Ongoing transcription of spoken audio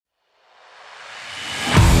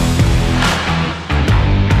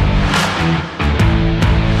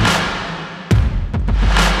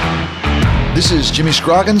This is Jimmy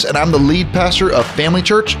Scroggins, and I'm the lead pastor of Family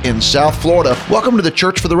Church in South Florida. Welcome to the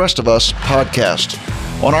Church for the Rest of Us podcast.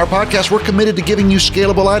 On our podcast, we're committed to giving you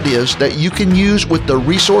scalable ideas that you can use with the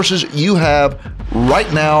resources you have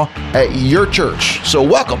right now at your church. So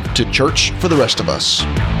welcome to Church for the Rest of Us.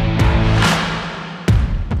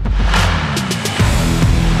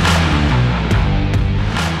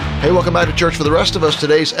 Hey, welcome back to Church for the Rest of Us.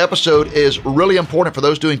 Today's episode is really important for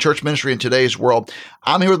those doing church ministry in today's world.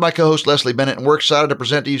 I'm here with my co-host, Leslie Bennett, and we're excited to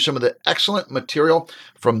present to you some of the excellent material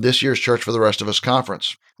from this year's Church for the Rest of Us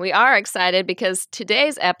conference. We are excited because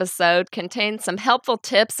today's episode contains some helpful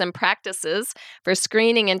tips and practices for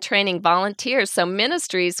screening and training volunteers so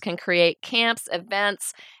ministries can create camps,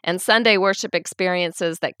 events, and Sunday worship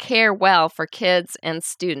experiences that care well for kids and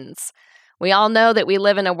students. We all know that we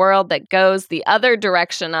live in a world that goes the other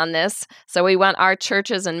direction on this, so we want our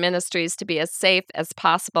churches and ministries to be as safe as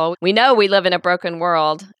possible. We know we live in a broken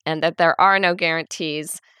world and that there are no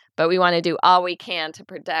guarantees, but we want to do all we can to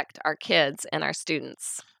protect our kids and our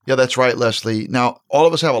students. Yeah, that's right, Leslie. Now, all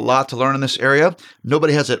of us have a lot to learn in this area.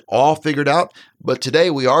 Nobody has it all figured out, but today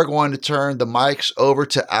we are going to turn the mics over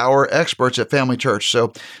to our experts at Family Church.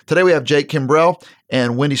 So today we have Jake Kimbrell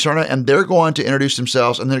and Wendy Cerna, and they're going to introduce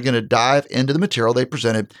themselves, and they're going to dive into the material they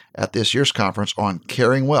presented at this year's conference on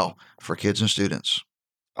caring well for kids and students.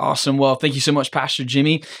 Awesome. Well, thank you so much, Pastor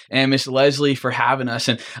Jimmy and Miss Leslie, for having us.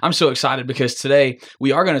 And I'm so excited because today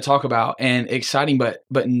we are going to talk about an exciting but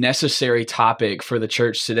necessary topic for the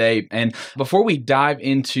church today. And before we dive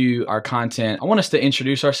into our content, I want us to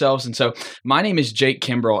introduce ourselves. And so my name is Jake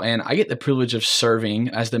Kimbrell, and I get the privilege of serving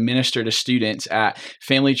as the minister to students at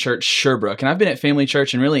Family Church Sherbrooke. And I've been at Family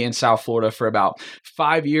Church and really in South Florida for about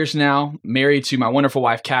 5 years now, married to my wonderful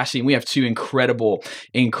wife, Cassie, and we have two incredible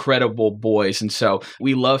boys. And so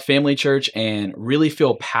we love Family Church and really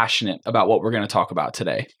feel passionate about what we're going to talk about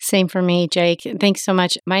today. Same for me, Jake. Thanks so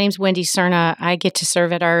much. My name's Wendy Cerna. I get to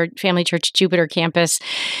serve at our Family Church Jupiter campus,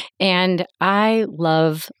 and I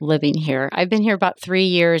love living here. I've been here about 3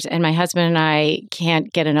 years, and my husband and I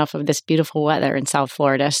can't get enough of this beautiful weather in South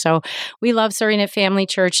Florida. So we love serving at Family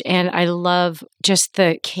Church, and I love just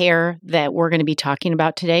the care that we're going to be talking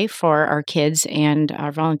about today for our kids and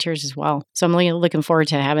our volunteers as well. So I'm really looking forward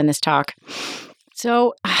to having this talk.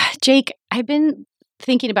 So, Jake, I've been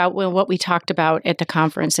thinking about what we talked about at the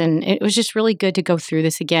conference, and it was just really good to go through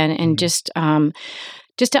this again and just to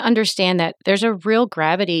understand that there's a real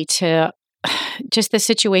gravity to just the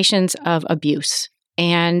situations of abuse.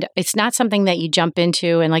 And it's not something that you jump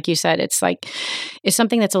into. And like you said, it's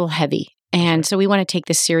something that's a little heavy. And so we want to take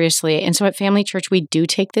this seriously. And so at Family Church, we do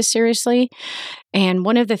take this seriously. And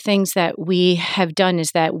one of the things that we have done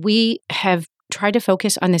is that we have tried to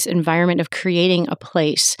focus on this environment of creating a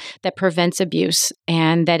place that prevents abuse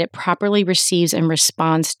and that it properly receives and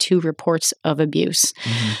responds to reports of abuse.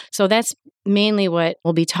 Mm-hmm. So that's mainly what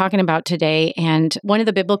we'll be talking about today. And one of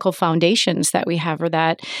the biblical foundations that we have for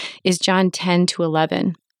that is John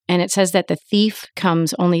 10-11. And it says that the thief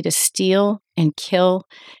comes only to steal and kill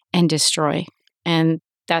and destroy. And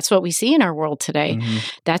that's what we see in our world today. Mm-hmm.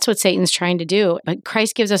 That's what Satan's trying to do. But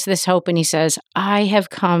Christ gives us this hope, and he says, I have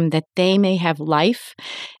come that they may have life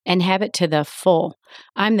and have it to the full.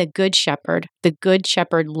 I'm the good shepherd. The good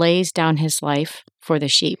shepherd lays down his life for the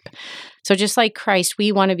sheep. So just like Christ,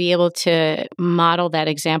 we want to be able to model that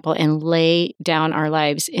example and lay down our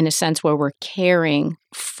lives in a sense where we're caring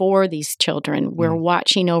for these children. We're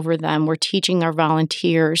watching over them. We're teaching our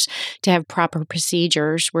volunteers to have proper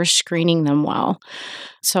procedures. We're screening them well.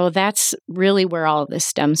 So that's really where all of this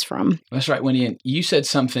stems from. That's right, Wendy. And you said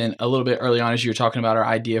something a little bit early on as you were talking about our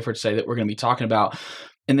idea for today that we're going to be talking about.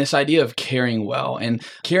 And this idea of caring well, and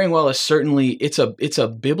caring well is certainly, it's a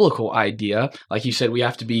biblical idea. Like you said, we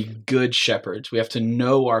have to be good shepherds. We have to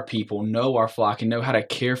know our people, know our flock, and know how to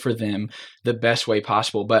care for them the best way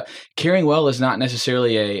possible. But caring well is not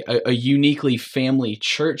necessarily a uniquely family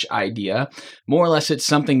church idea. More or less, it's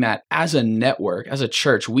something that as a network, as a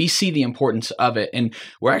church, we see the importance of it. And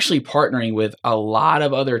we're actually partnering with a lot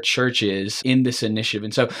of other churches in this initiative.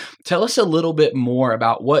 And so tell us a little bit more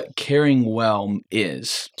about what caring well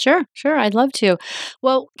is. Sure. I'd love to.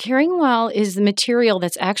 Well, Caring Well is the material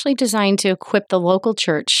that's actually designed to equip the local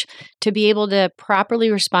church to be able to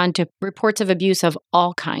properly respond to reports of abuse of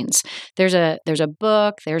all kinds. There's a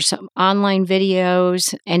book, there's some online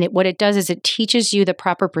videos, and what it does is it teaches you the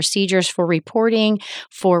proper procedures for reporting,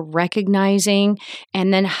 for recognizing,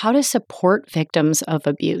 and then how to support victims of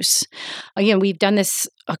abuse. Again, we've done this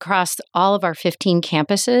across all of our 15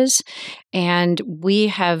 campuses. And we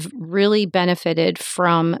have really benefited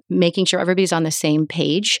from making sure everybody's on the same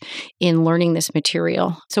page in learning this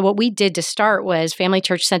material. So what we did to start was Family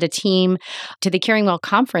Church sent a team to the Caring Well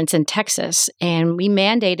conference in Texas, and we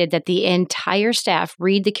mandated that the entire staff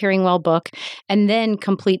read the Caring Well book and then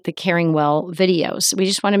complete the Caring Well videos. We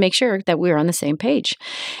just want to make sure that we're on the same page.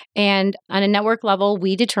 And on a network level,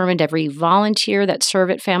 we determined every volunteer that serve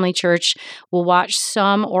at Family Church will watch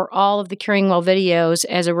some or all of the Caring Well videos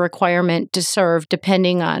as a requirement to serve,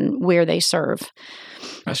 depending on where they serve.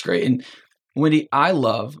 That's great. And Wendy, I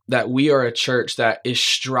love that we are a church that is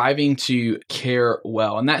striving to care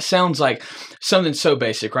well. And that sounds like something so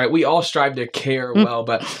basic, right? We all strive to care well,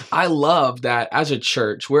 but I love that as a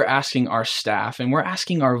church, we're asking our staff and we're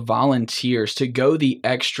asking our volunteers to go the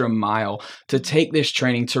extra mile to take this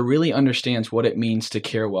training to really understand what it means to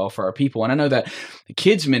care well for our people. And I know that the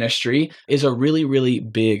kids ministry is a really, really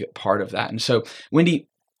big part of that. And so, Wendy,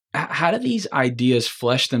 how do these ideas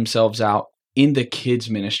flesh themselves out in the kids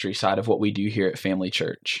ministry side of what we do here at Family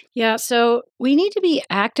Church? Yeah, so we need to be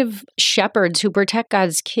active shepherds who protect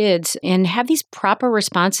God's kids and have these proper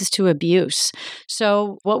responses to abuse.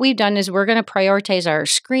 So what we've done is we're going to prioritize our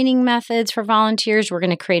screening methods for volunteers. We're going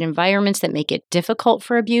to create environments that make it difficult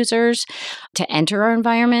for abusers to enter our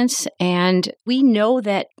environments. And we know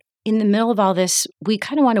that in the middle of all this, we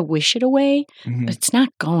kind of want to wish it away, but it's not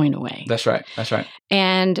going away. That's right. That's right.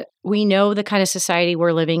 And we know the kind of society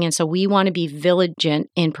we're living in, so we want to be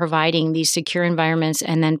vigilant in providing these secure environments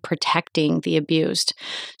and then protecting the abused.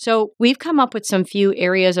 So we've come up with some few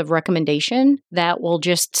areas of recommendation that will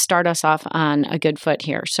just start us off on a good foot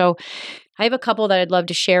here. So I have a couple that I'd love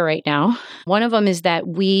to share right now. One of them is that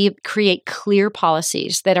we create clear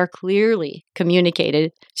policies that are clearly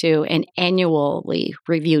communicated to and annually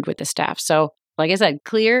reviewed with the staff. So like I said,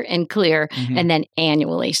 clear and then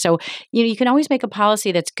annually. So, you can always make a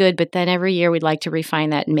policy that's good, but then every year we'd like to refine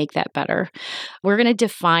that and make that better. We're going to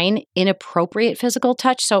define inappropriate physical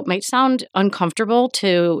touch. So it might sound uncomfortable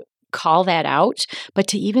to call that out, but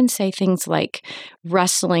to even say things like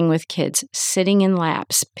wrestling with kids, sitting in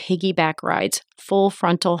laps, piggyback rides, full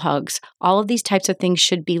frontal hugs, all of these types of things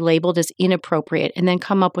should be labeled as inappropriate and then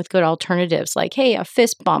come up with good alternatives like, hey, a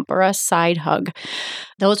fist bump or a side hug.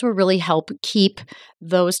 Those will really help keep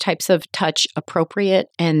those types of touch appropriate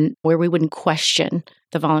and where we wouldn't question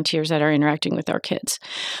the volunteers that are interacting with our kids.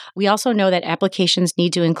 We also know that applications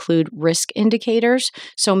need to include risk indicators.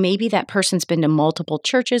 So maybe that person's been to multiple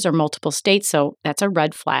churches or multiple states, so that's a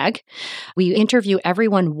red flag. We interview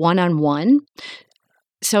everyone one-on-one.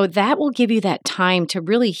 So that will give you that time to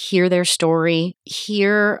really hear their story,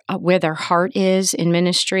 hear where their heart is in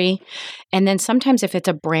ministry. And then sometimes if it's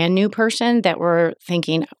a brand new person that we're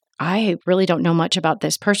thinking, I really don't know much about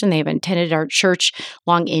this person. They haven't attended our church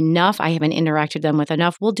long enough. I haven't interacted with them with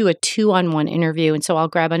enough. We'll do a 2-on-1 interview. And so I'll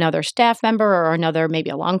grab another staff member or another,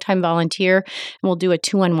 maybe a longtime volunteer, and we'll do a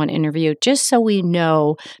 2-on-1 interview just so we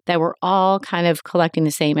know that we're all kind of collecting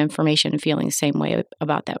the same information and feeling the same way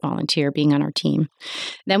about that volunteer being on our team.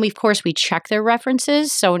 Then of course, we check their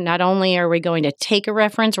references. So not only are we going to take a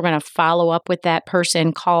reference, we're going to follow up with that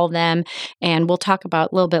person, call them, and we'll talk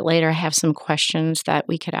about a little bit later. I have some questions that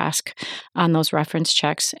we could ask on those reference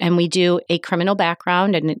checks. And we do a criminal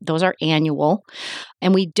background, and those are annual.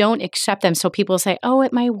 And we don't accept them. So people say, oh,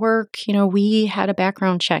 at my work, we had a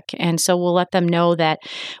background check. And so we'll let them know that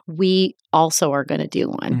we also are going to do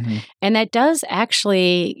one. And that does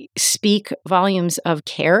actually speak volumes of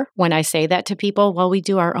care when I say that to people. Well, we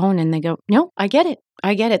do our own. And they go, no, I get it.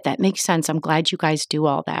 That makes sense. I'm glad you guys do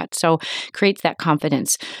all that. So creates that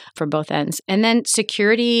confidence for both ends. And then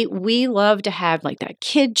security, we love to have like that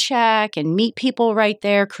kid check and meet people right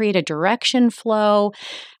there, create a direction flow,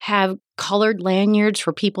 have colored lanyards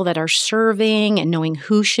for people that are serving and knowing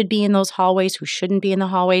who should be in those hallways, who shouldn't be in the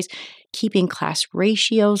hallways, keeping class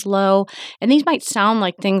ratios low. And these might sound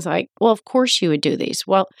like things like, well, of course you would do these.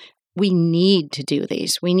 Well, we need to do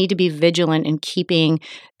these. We need to be vigilant in keeping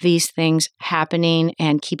these things happening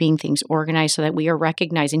and keeping things organized so that we are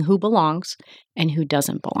recognizing who belongs and who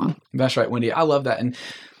doesn't belong. That's right, Wendy. I love that. And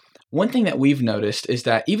one thing that we've noticed is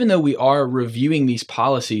that even though we are reviewing these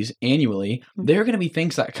policies annually, there are going to be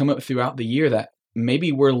things that come up throughout the year that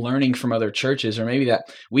maybe we're learning from other churches or maybe that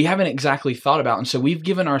we haven't exactly thought about. And so we've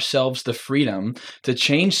given ourselves the freedom to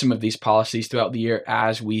change some of these policies throughout the year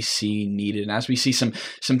as we see needed. And as we see some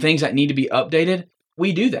things that need to be updated,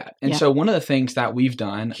 we do that. And so one of the things that we've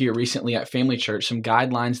done here recently at Family Church, some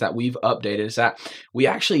guidelines that we've updated is that we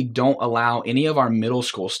actually don't allow any of our middle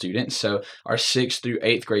school students, so our 6th through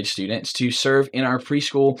 8th grade students, to serve in our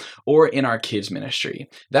preschool or in our kids ministry.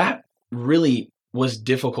 That really was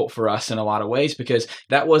difficult for us in a lot of ways because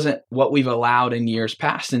that wasn't what we've allowed in years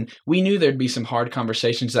past. And we knew there'd be some hard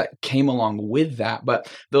conversations that came along with that.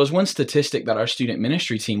 But there was one statistic that our student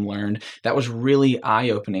ministry team learned that was really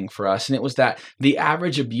eye-opening for us. And it was that the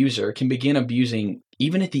average abuser can begin abusing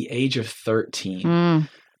even at the age of 13.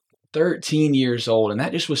 13 years old. And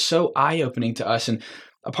that just was so eye-opening to us. And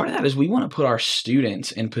a part of that is we want to put our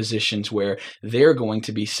students in positions where they're going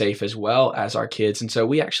to be safe as well as our kids. And so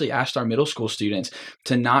we actually asked our middle school students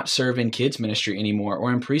to not serve in kids ministry anymore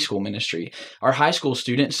or in preschool ministry. Our high school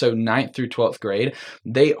students, so 9th through 12th grade,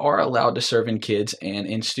 they are allowed to serve in kids and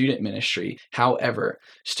in student ministry. However,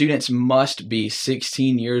 students must be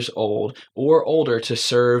 16 years old or older to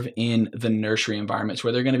serve in the nursery environments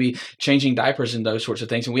where they're going to be changing diapers and those sorts of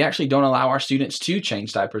things. And we actually don't allow our students to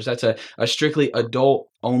change diapers. That's a strictly adult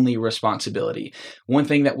only responsibility. One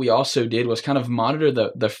thing that we also did was kind of monitor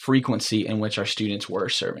the frequency in which our students were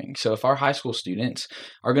serving. So if our high school students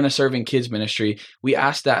are going to serve in kids ministry, we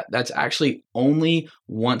asked that that's actually only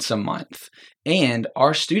once a month. And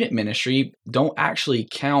our student ministry don't actually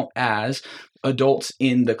count as adults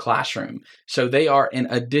in the classroom. So they are in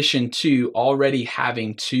addition to already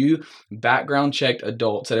having 2 background checked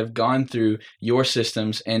adults that have gone through your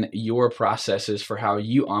systems and your processes for how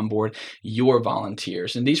you onboard your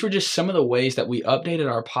volunteers. And these were just some of the ways that we updated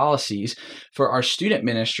our policies for our student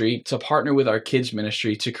ministry to partner with our kids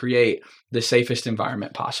ministry to create the safest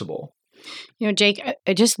environment possible. You know, Jake,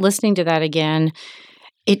 just listening to that again,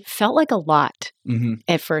 it felt like a lot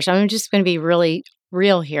at first. I'm just going to be really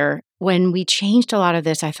real here. When we changed a lot of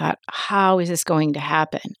this, I thought, how is this going to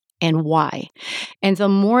happen and why? And the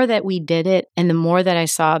more that we did it and the more that I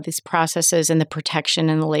saw these processes and the protection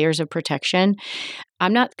and the layers of protection,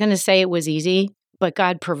 I'm not going to say it was easy, but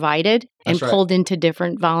God provided and pulled into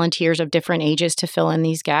different volunteers of different ages to fill in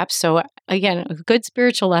these gaps. So again, a good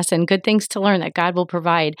spiritual lesson, good things to learn that God will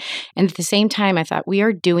provide. And at the same time, I thought we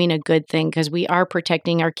are doing a good thing because we are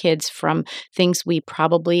protecting our kids from things we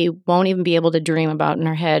probably won't even be able to dream about in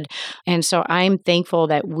our head. And so I'm thankful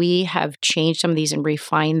that we have changed some of these and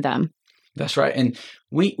refined them. That's right. And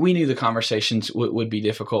we knew the conversations would be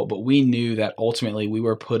difficult, but we knew that ultimately we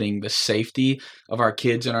were putting the safety of our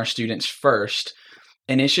kids and our students first.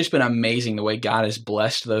 And it's just been amazing the way God has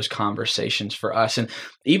blessed those conversations for us. And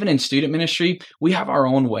even in student ministry, we have our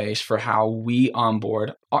own ways for how we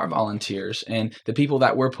onboard our volunteers and the people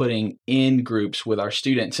that we're putting in groups with our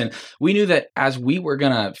students. And we knew that as we were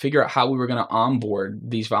going to figure out how we were going to onboard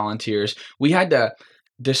these volunteers, we had to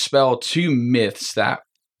dispel 2 myths that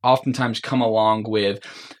oftentimes come along with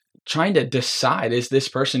trying to decide, is this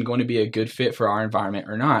person going to be a good fit for our environment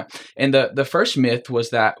or not? And the first myth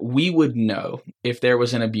was that we would know if there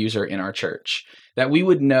was an abuser in our church, that we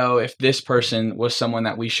would know if this person was someone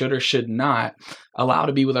that we should or should not allow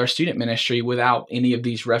to be with our student ministry without any of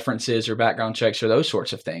these references or background checks or those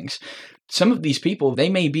sorts of things. Some of these people, they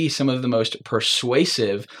may be some of the most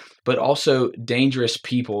persuasive but also dangerous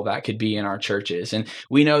people that could be in our churches. And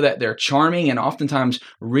we know that they're charming and oftentimes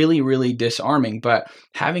really, really disarming, but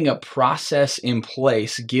having a process in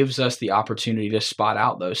place gives us the opportunity to spot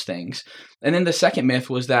out those things. And then the second myth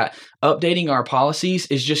was that updating our policies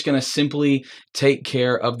is just going to simply take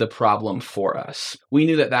care of the problem for us. We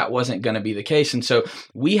knew that that wasn't going to be the case. And so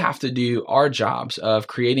we have to do our jobs of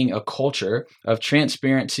creating a culture of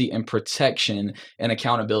transparency and protection and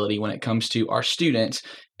accountability when it comes to our students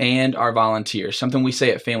and our volunteers. Something we say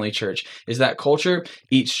at Family Church is that culture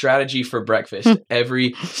eats strategy for breakfast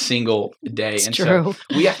every single day. It's and true. So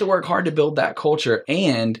we have to work hard to build that culture,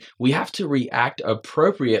 and we have to react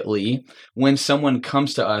appropriately when someone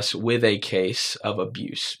comes to us with a case of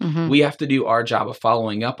abuse. We have to do our job of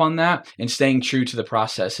following up on that and staying true to the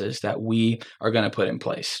processes that we are going to put in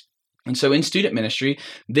place. And so in student ministry,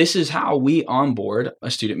 this is how we onboard a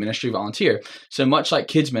student ministry volunteer. So much like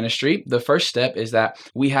kids ministry, the first step is that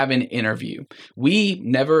we have an interview. We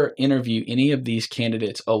never interview any of these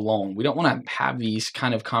candidates alone. We don't want to have these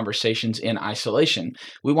kind of conversations in isolation.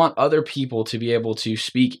 We want other people to be able to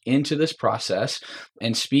speak into this process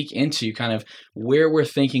and speak into kind of where we're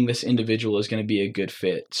thinking this individual is going to be a good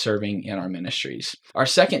fit serving in our ministries. Our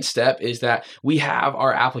second step is that we have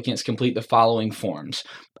our applicants complete the following forms: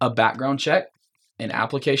 a background check, an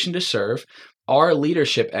application to serve, our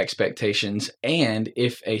leadership expectations, and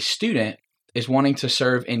if a student, is wanting to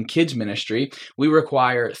serve in kids ministry, we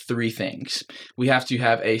require 3 things. We have to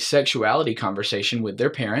have a sexuality conversation with their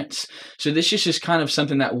parents. So this is just kind of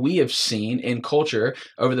something that we have seen in culture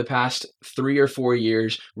over the past 3 or 4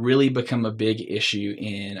 years really become a big issue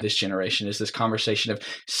in this generation, is this conversation of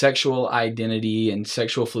sexual identity and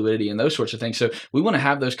sexual fluidity and those sorts of things. So we want to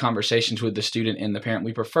have those conversations with the student and the parent.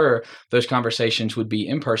 We prefer those conversations would be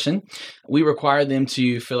in person. We require them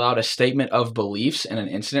to fill out a statement of beliefs and an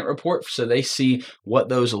incident report so they see what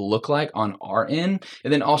those look like on our end.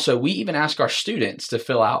 And then also we even ask our students to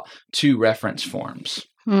fill out 2 reference forms.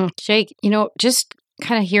 Jake, just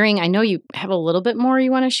kind of hearing, I know you have a little bit more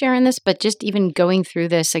you want to share in this, but just even going through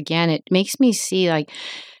this again, it makes me see like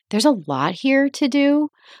there's a lot here to do,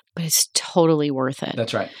 but it's totally worth it.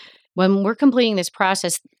 That's right. When we're completing this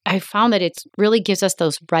process, I found that it really gives us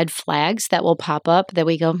those red flags that will pop up that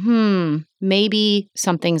we go, maybe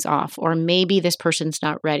something's off, or maybe this person's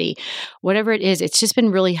not ready. Whatever it is, it's just been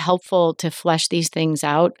really helpful to flesh these things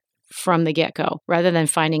out from the get-go, rather than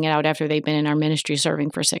finding it out after they've been in our ministry serving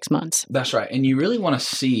for 6 months. That's right. And you really want to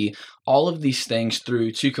see all of these things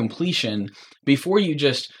through to completion before you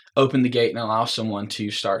just open the gate and allow someone to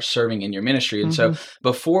start serving in your ministry. And so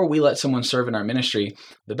before we let someone serve in our ministry,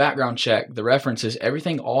 the background check, the references,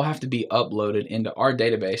 everything all have to be uploaded into our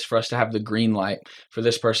database for us to have the green light for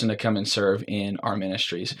this person to come and serve in our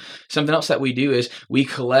ministries. Something else that we do is we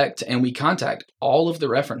collect and we contact all of the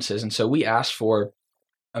references. And so we ask for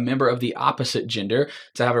a member of the opposite gender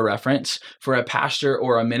to have a reference, for a pastor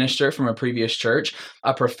or a minister from a previous church,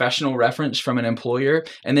 a professional reference from an employer,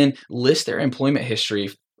 and then list their employment history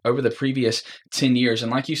over the previous 10 years.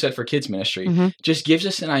 And like you said, for kids ministry, just gives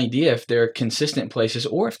us an idea if they're consistent places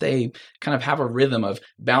or if they kind of have a rhythm of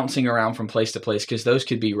bouncing around from place to place, because those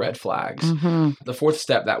could be red flags. The 4th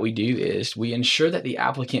step that we do is we ensure that the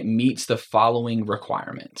applicant meets the following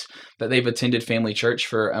requirements: that they've attended family church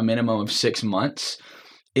for a minimum of 6 months,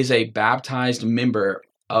 is a baptized member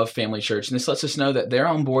of family church. And this lets us know that they're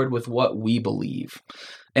on board with what we believe.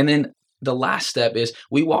 And then the last step is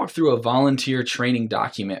we walk through a volunteer training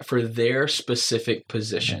document for their specific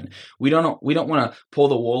position. We don't want to pull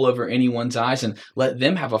the wool over anyone's eyes and let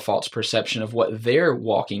them have a false perception of what they're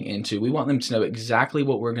walking into. We want them to know exactly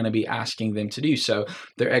what we're going to be asking them to do. So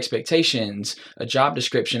their expectations, a job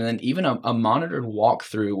description, and then even a monitored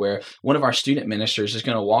walkthrough where one of our student ministers is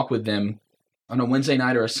going to walk with them on a Wednesday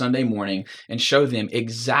night or a Sunday morning and show them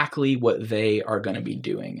exactly what they are going to be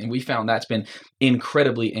doing. And we found that's been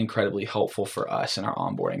incredibly, incredibly helpful for us in our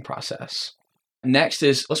onboarding process. Next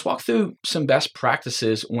is let's walk through some best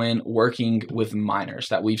practices when working with minors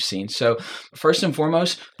that we've seen. So first and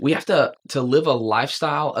foremost, we have to live a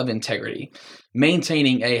lifestyle of integrity,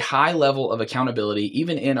 maintaining a high level of accountability,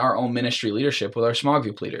 even in our own ministry leadership with our small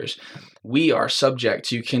group leaders. We are subject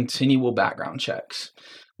to continual background checks.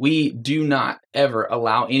 We do not ever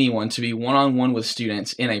allow anyone to be one-on-one with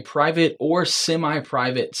students in a private or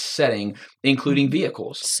semi-private setting, including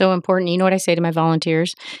vehicles. So important. You know what I say to my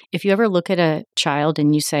volunteers? If you ever look at a child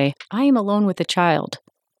and you say, I am alone with a child,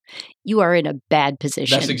 you are in a bad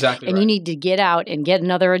position. That's exactly right. And you need to get out and get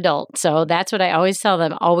another adult. So that's what I always tell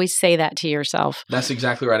them. Always say that to yourself. That's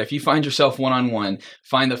exactly right. If you find yourself one-on-one,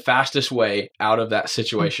 find the fastest way out of that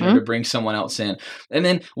situation or to bring someone else in. And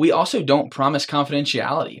then we also don't promise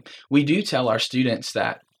confidentiality. We do tell our students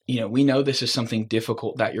that, we know this is something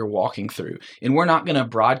difficult that you're walking through, and we're not going to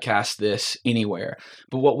broadcast this anywhere.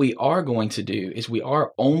 But what we are going to do is we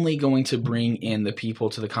are only going to bring in the people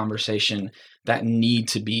to the conversation that need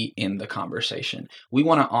to be in the conversation. We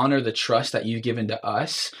want to honor the trust that you've given to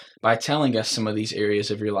us by telling us some of these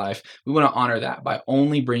areas of your life. We want to honor that by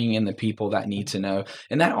only bringing in the people that need to know.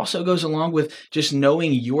 And that also goes along with just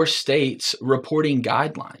knowing your state's reporting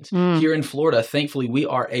guidelines. Here in Florida, thankfully, we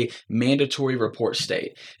are a mandatory report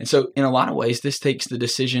state. And so in a lot of ways, this takes the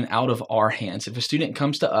decision out of our hands. If a student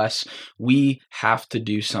comes to us, we have to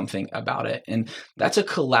do something about it. And that's a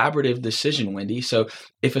collaborative decision, Wendy. So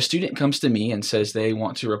if a student comes to me and says they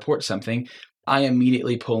want to report something, I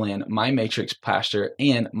immediately pull in my matrix pastor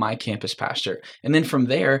and my campus pastor. And then from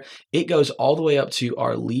there, it goes all the way up to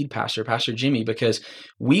our lead pastor, Pastor Jimmy, because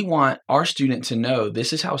we want our student to know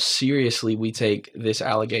this is how seriously we take this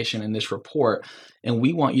allegation and this report. And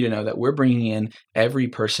we want you to know that we're bringing in every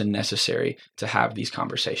person necessary to have these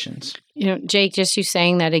conversations. Jake, just you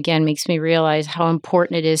saying that again makes me realize how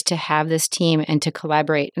important it is to have this team and to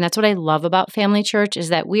collaborate. And that's what I love about Family Church is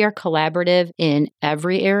that we are collaborative in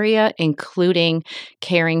every area, including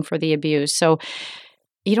caring for the abused. So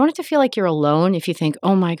you don't have to feel like you're alone if you think,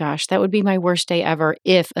 oh my gosh, that would be my worst day ever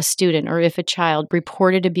if a student or if a child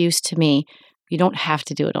reported abuse to me. You don't have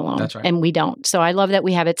to do it alone. That's right. And we don't. So I love that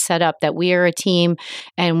we have it set up that we are a team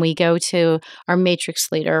and we go to our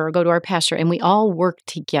matrix leader or go to our pastor and we all work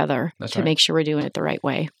together to make sure we're doing it the right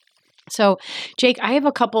way. So, Jake, I have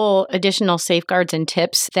a couple additional safeguards and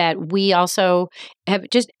tips that we also have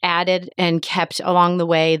just added and kept along the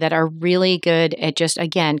way that are really good at just,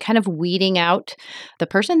 again, kind of weeding out the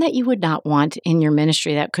person that you would not want in your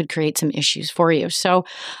ministry that could create some issues for you. So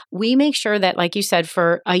we make sure that, like you said,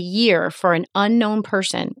 for a year, for an unknown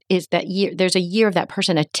person, is that year, there's a year of that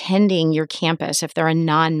person attending your campus if they're a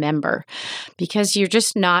non-member, because you're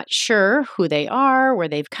just not sure who they are, where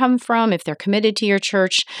they've come from, if they're committed to your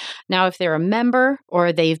church. Now, if they're a member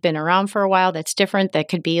or they've been around for a while, that's different. That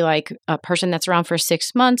could be like a person that's around for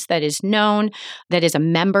 6 months that is known, that is a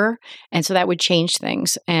member. And so that would change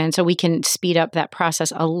things. And so we can speed up that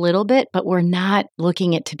process a little bit, but we're not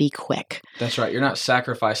looking it to be quick. That's right. You're not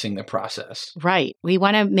sacrificing the process. Right. We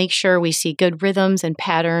want to make sure we see good rhythms and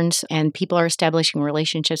patterns and people are establishing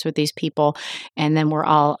relationships with these people. And then we're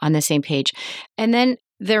all on the same page. And then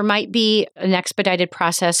there might be an expedited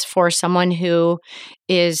process for someone who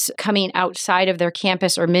is coming outside of their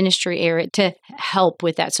campus or ministry area to help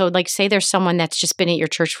with that. So like say there's someone that's just been at your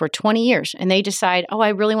church for 20 years and they decide, oh, I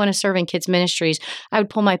really want to serve in kids ministries. I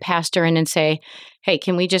would pull my pastor in and say, hey,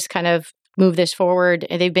 can we just kind of move this forward?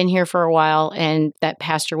 They've been here for a while and that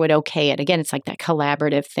pastor would okay it. Again, it's like that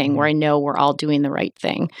collaborative thing where I know we're all doing the right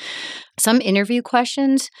thing. Some interview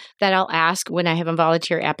questions that I'll ask when I have a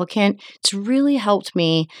volunteer applicant, it's really helped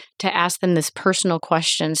me to ask them this personal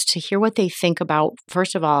questions to hear what they think about,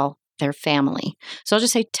 first of all, their family. So I'll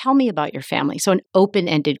just say, tell me about your family. So an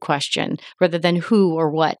open-ended question rather than who or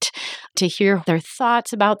what, to hear their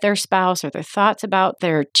thoughts about their spouse or their thoughts about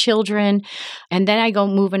their children. And then I go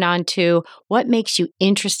moving on to what makes you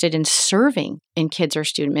interested in serving in kids or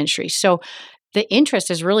student ministry. So the interest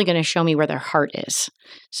is really going to show me where their heart is.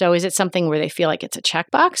 So is it something where they feel like it's a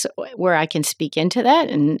checkbox where I can speak into that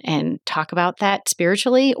and talk about that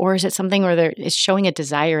spiritually? Or is it something where it's showing a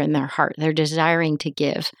desire in their heart? They're desiring to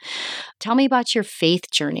give. Tell me about your faith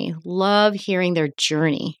journey. Love hearing their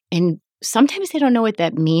journey. And sometimes they don't know what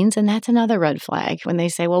that means, and that's another red flag when they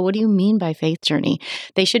say, well, what do you mean by faith journey?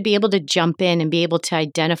 They should be able to jump in and be able to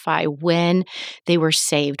identify when they were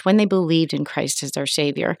saved, when they believed in Christ as their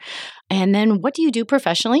Savior. And then what do you do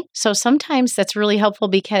professionally? So sometimes that's really helpful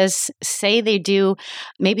because say they do,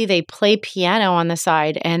 maybe they play piano on the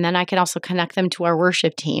side, and then I can also connect them to our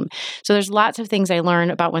worship team. So there's lots of things I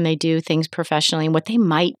learn about when they do things professionally and what they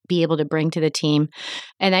might be able to bring to the team.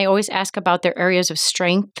 And I always ask about their areas of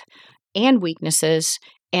strength and weaknesses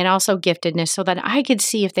and also giftedness so that I could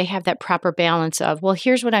see if they have that proper balance of, well,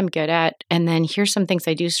 here's what I'm good at, and then here's some things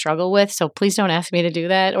I do struggle with, so please don't ask me to do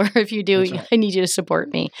that, or if you do, right, I need you to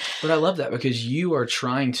support me. But I love that because you are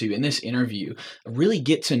trying to, in this interview, really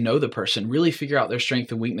get to know the person, really figure out their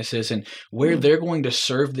strengths and weaknesses and where they're going to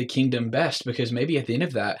serve the kingdom best, because maybe at the end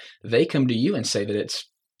of that, they come to you and say that it's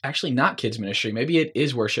actually not kids ministry. Maybe it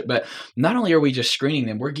is worship, but not only are we just screening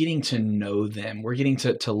them, we're getting to know them. We're getting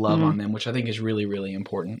to love on them, which I think is really, really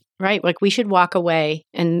important. Right. Like we should walk away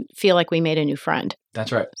and feel like we made a new friend.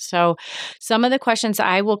 That's right. So some of the questions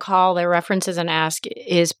I will call their references and ask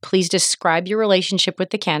is, please describe your relationship with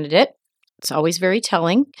the candidate. It's always very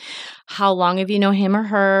telling. How long have you known him or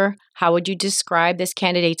her? How would you describe this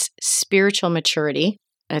candidate's spiritual maturity?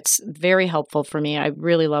 That's very helpful for me. I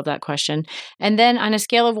really love that question. And then on a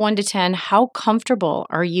scale of 1 to 10, how comfortable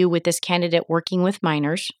are you with this candidate working with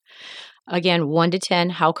minors? Again, 1 to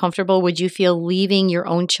 10, how comfortable would you feel leaving your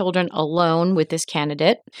own children alone with this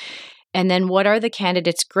candidate? And then what are the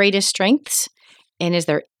candidate's greatest strengths? And is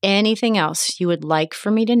there anything else you would like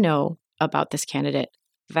for me to know about this candidate?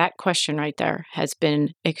 That question right there has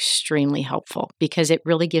been extremely helpful because it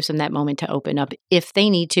really gives them that moment to open up if they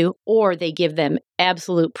need to, or they give them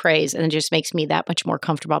absolute praise and it just makes me that much more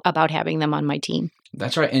comfortable about having them on my team.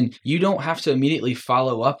 That's right. And you don't have to immediately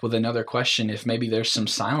follow up with another question if maybe there's some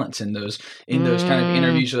silence in those kind of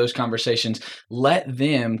interviews or those conversations. Let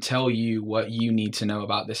them tell you what you need to know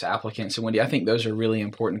about this applicant. So Wendy, I think those are really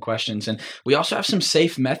important questions. And we also have some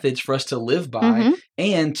safe methods for us to live by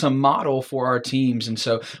and to model for our teams. And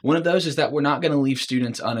so one of those is that we're not going to leave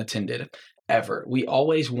students unattended. Ever. We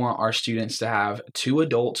always want our students to have 2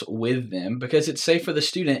 adults with them because it's safe for the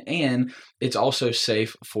student and it's also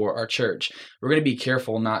safe for our church. We're going to be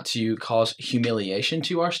careful not to cause humiliation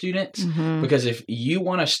to our students because if you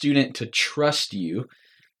want a student to trust you,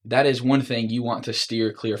 that is one thing you want to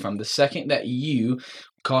steer clear from. The second that you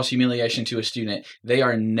cause humiliation to a student, they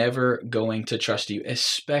are never going to trust you,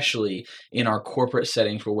 especially in our corporate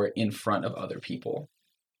settings where we're in front of other people.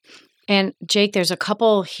 And Jake, there's a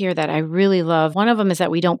couple here that I really love. One of them is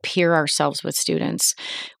that we don't peer ourselves with students.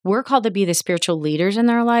 We're called to be the spiritual leaders in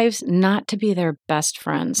their lives, not to be their best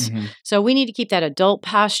friends. Mm-hmm. So we need to keep that adult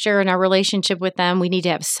posture in our relationship with them. We need to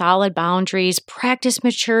have solid boundaries, practice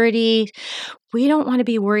maturity. We don't want to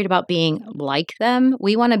be worried about being like them.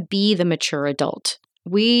 We want to be the mature adult.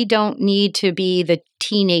 We don't need to be the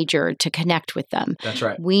teenager to connect with them. That's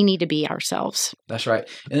right. We need to be ourselves. That's right.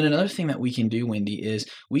 And then another thing that we can do, Wendy, is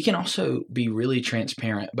we can also be really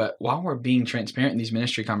transparent. But while we're being transparent in these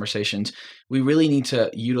ministry conversations, we really need to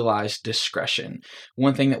utilize discretion.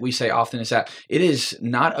 One thing that we say often is that it is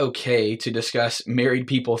not okay to discuss married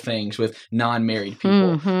people things with non-married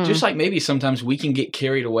people. Mm-hmm. Just like maybe sometimes we can get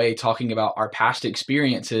carried away talking about our past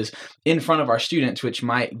experiences in front of our students, which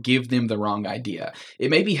might give them the wrong idea. It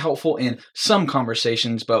may be helpful in some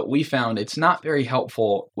conversations, but we found it's not very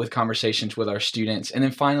helpful with conversations with our students. And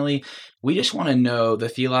then finally, we just want to know the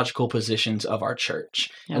theological positions of our church.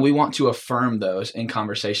 Yep. And we want to affirm those in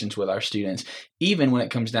conversations with our students, even when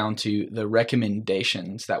it comes down to the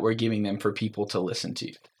recommendations that we're giving them for people to listen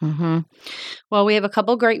to. Mm-hmm. Well, we have a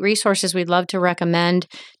couple great resources we'd love to recommend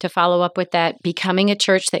to follow up with that. Becoming a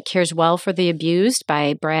Church That Cares Well for the Abused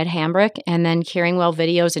by Brad Hambrick, and then Caring Well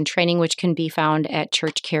videos and training, which can be found at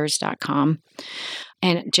churchcares.com.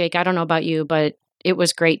 And Jake, I don't know about you, but it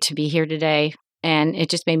was great to be here today. And it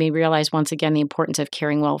just made me realize once again the importance of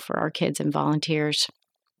caring well for our kids and volunteers.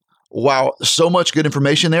 Wow, so much good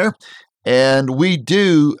information there. And we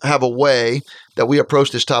do have a way that we approach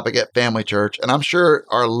this topic at Family Church. And I'm sure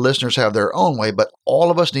our listeners have their own way, but all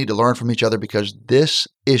of us need to learn from each other because this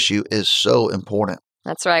issue is so important.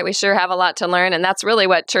 That's right. We sure have a lot to learn. And that's really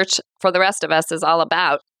what Church for the Rest of Us is all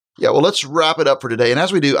about. Yeah, well, let's wrap it up for today. And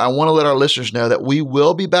as we do, I want to let our listeners know that we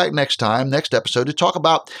will be back next episode, to talk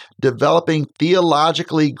about developing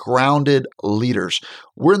theologically grounded leaders.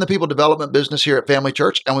 We're in the people development business here at Family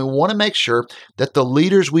Church, and we want to make sure that the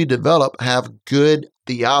leaders we develop have good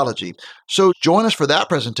theology. So join us for that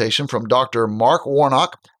presentation from Dr. Mark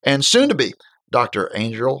Warnock and soon to be Dr.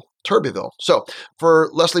 Angel Turbyville. So for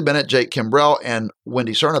Leslie Bennett, Jake Kimbrell, and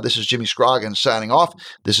Wendy Cerna, this is Jimmy Scroggins signing off.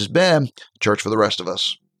 This has been Church for the Rest of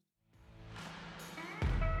Us.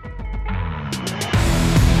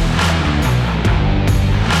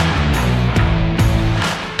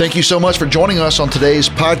 Thank you so much for joining us on today's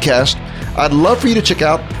podcast. I'd love for you to check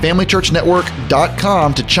out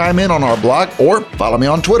FamilyChurchNetwork.com to chime in on our blog or follow me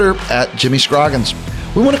on Twitter at Jimmy Scroggins.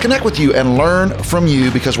 We want to connect with you and learn from you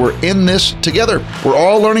because we're in this together. We're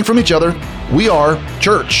all learning from each other. We are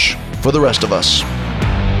Church for the Rest of Us.